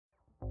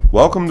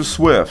Welcome to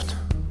Swift,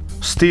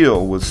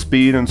 steel with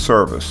speed and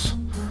service.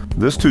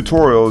 This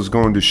tutorial is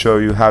going to show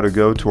you how to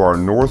go to our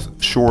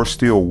North Shore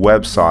Steel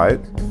website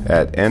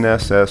at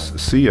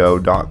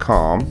nssco.com.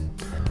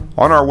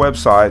 On our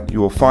website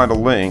you will find a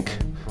link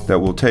that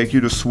will take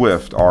you to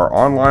Swift, our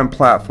online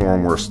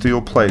platform where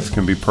steel plates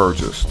can be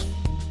purchased.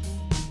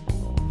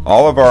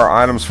 All of our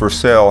items for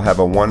sale have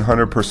a 100%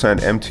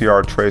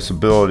 MTR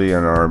traceability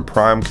and are in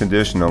prime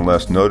condition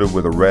unless noted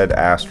with a red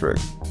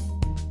asterisk.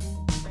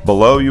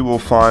 Below you will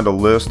find a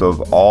list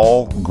of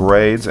all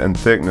grades and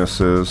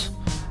thicknesses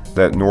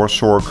that North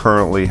Shore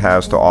currently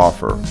has to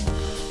offer.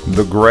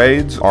 The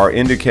grades are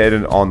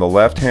indicated on the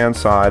left hand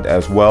side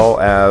as well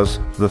as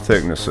the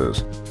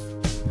thicknesses.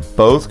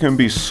 Both can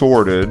be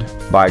sorted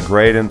by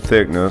grade and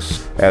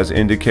thickness as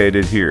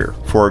indicated here.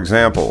 For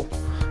example,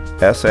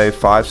 SA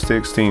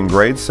 516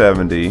 grade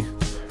 70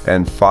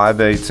 and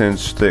 5/8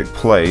 inch thick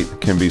plate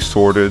can be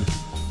sorted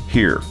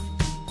here.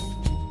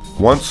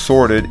 Once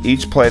sorted,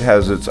 each plate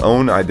has its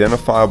own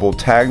identifiable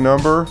tag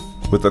number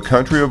with the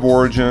country of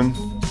origin,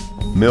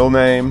 mill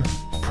name,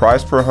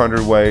 price per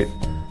hundredweight,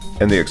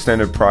 and the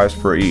extended price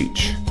per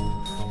each.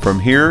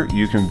 From here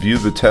you can view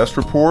the test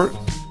report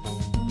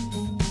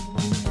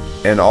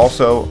and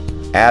also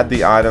add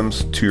the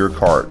items to your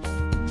cart.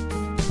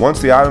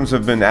 Once the items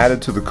have been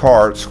added to the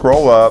cart,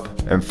 scroll up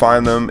and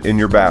find them in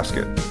your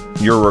basket.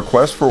 Your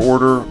request for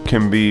order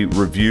can be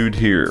reviewed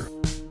here.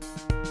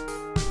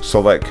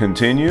 Select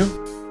Continue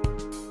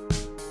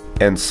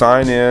and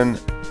sign in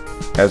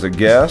as a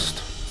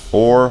guest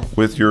or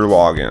with your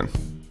login.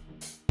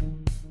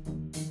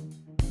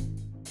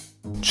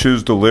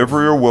 Choose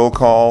delivery or will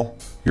call,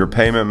 your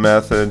payment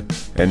method,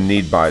 and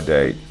need by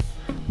date.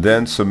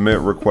 Then submit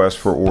request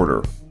for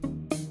order.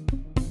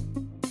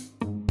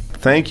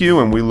 Thank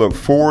you, and we look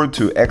forward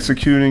to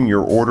executing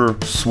your order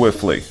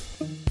swiftly.